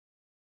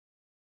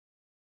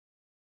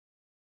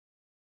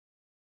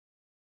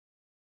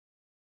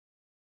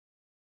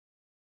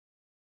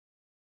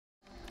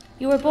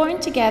You were born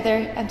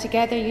together, and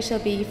together you shall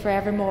be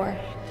forevermore.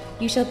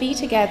 You shall be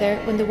together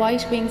when the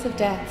white wings of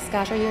death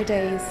scatter your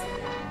days.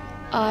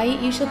 Aye,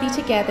 you shall be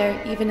together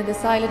even in the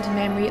silent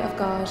memory of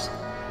God.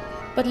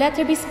 But let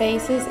there be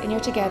spaces in your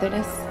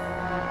togetherness,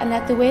 and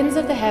let the winds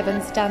of the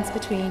heavens dance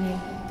between you.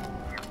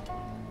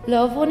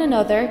 Love one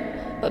another,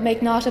 but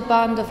make not a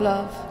bond of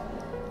love.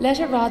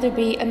 Let it rather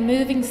be a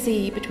moving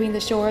sea between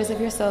the shores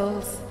of your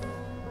souls.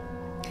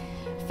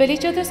 Fill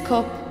each other's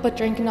cup, but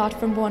drink not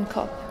from one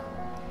cup.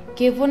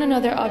 Give one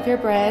another of your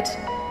bread,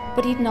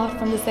 but eat not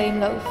from the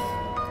same loaf.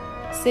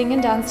 Sing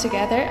and dance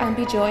together and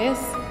be joyous,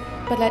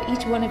 but let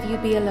each one of you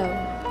be alone.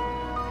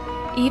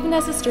 Even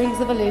as the strings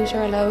of a lute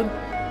are alone,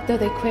 though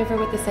they quiver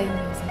with the same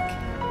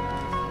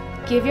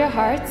music. Give your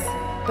hearts,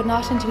 but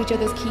not into each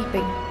other's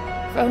keeping,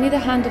 for only the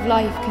hand of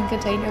life can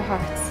contain your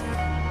hearts.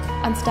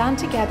 And stand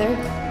together,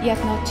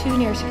 yet not too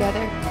near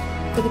together,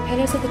 for the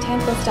pillars of the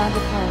temple stand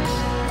apart,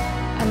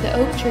 and the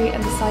oak tree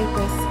and the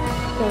cypress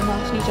grow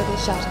not in each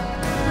other's shadow.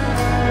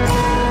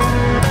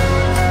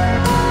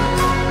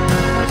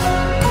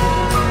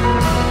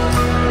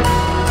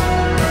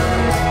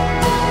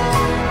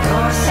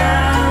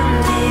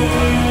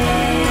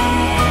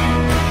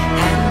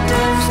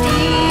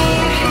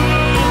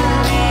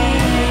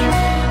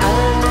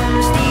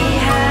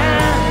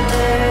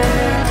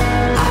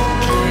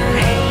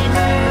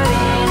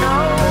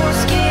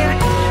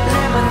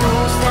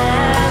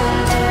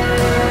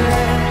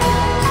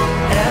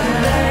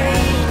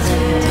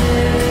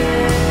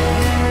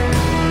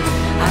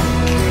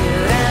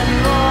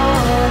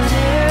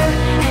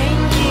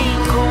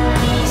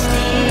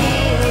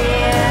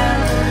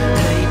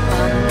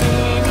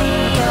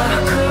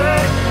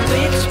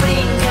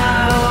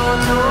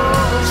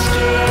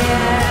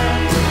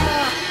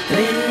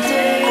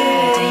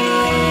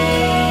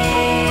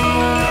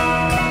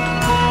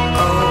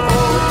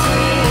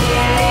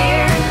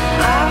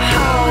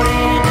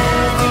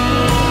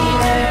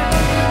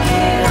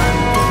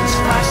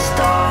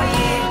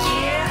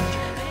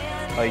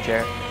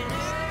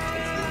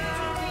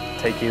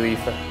 Take you,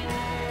 Aoife,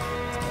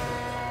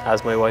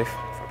 as my wife,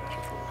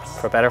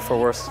 for better, for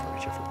worse,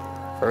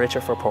 for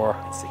richer, for poor,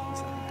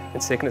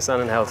 in sickness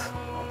and in health,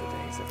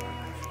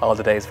 all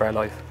the days of our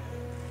life.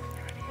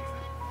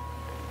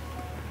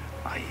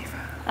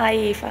 I,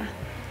 Aoife,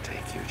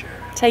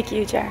 take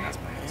you, Ger,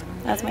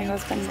 as my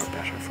husband, for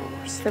better, for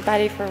worse, for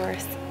better, for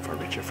worse,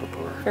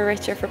 for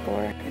richer, for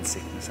poor, in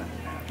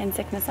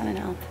sickness and in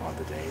health, all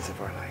the days of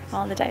our lives.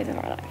 all the days of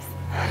our lives.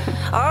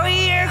 Og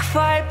jeg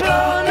får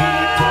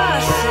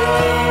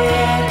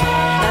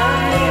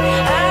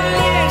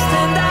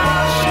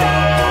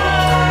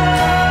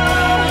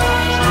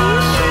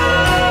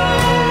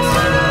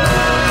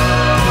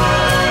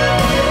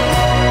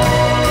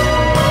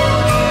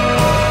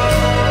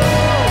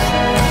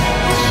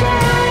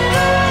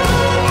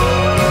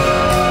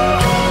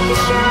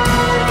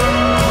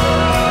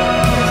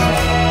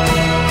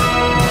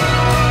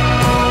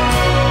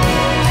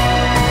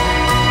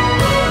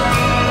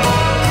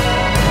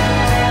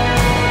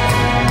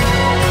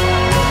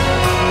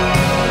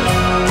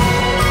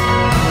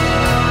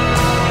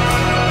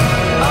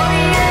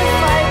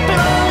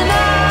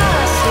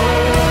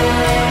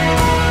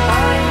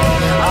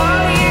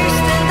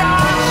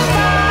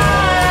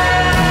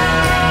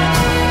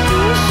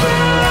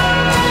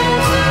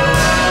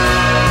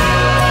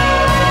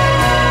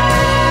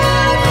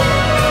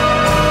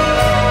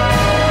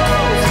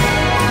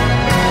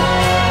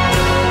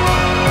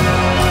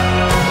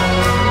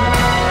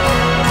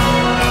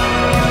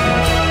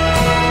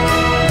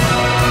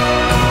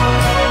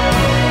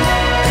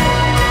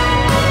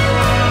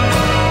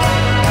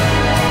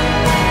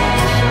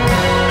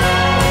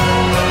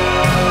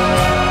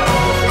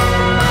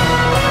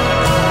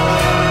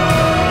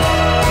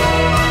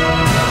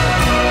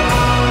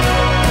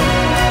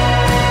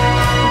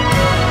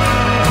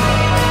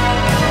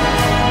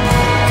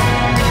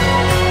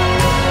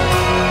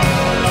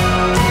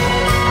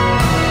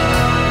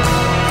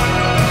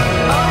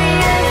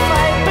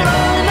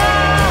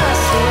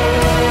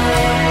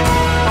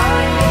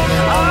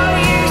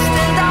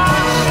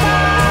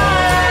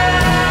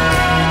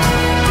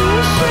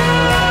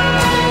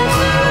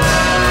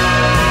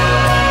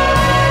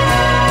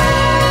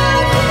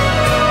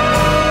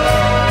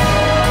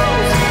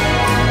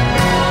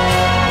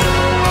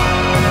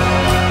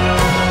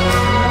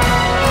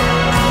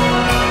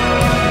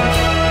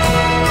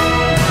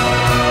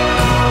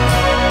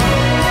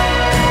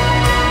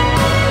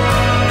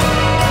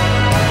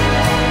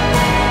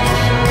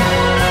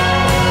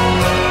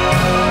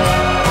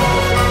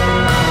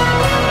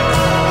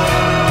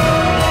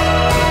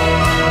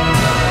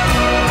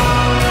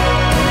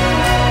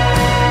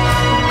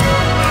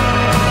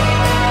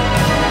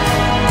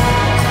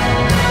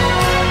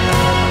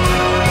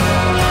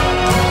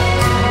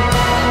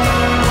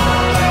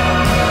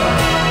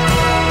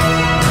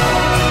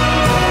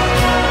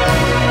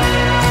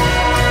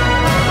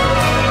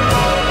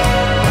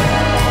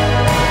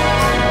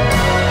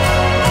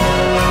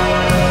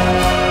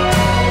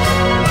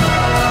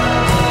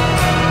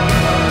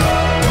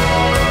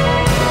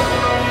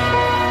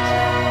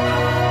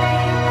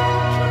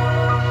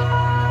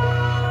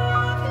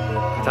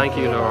Thank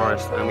you, Lord,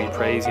 and we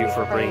praise you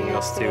for bringing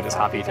us to this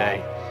happy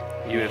day.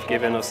 You have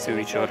given us to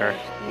each other.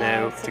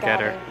 Now,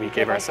 together, we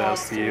give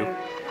ourselves to you.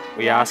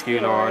 We ask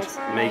you, Lord,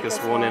 make us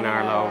one in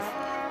our love.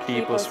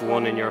 Keep us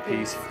one in your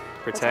peace.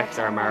 Protect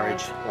our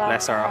marriage.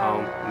 Bless our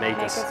home. Make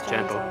us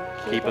gentle.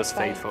 Keep us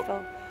faithful.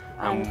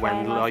 And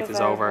when life is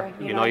over,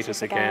 unite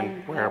us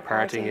again, where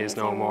parting is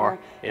no more,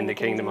 in the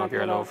kingdom of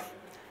your love.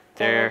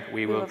 There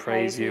we will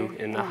praise you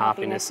in the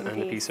happiness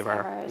and the peace of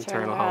our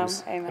eternal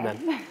homes.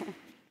 Amen.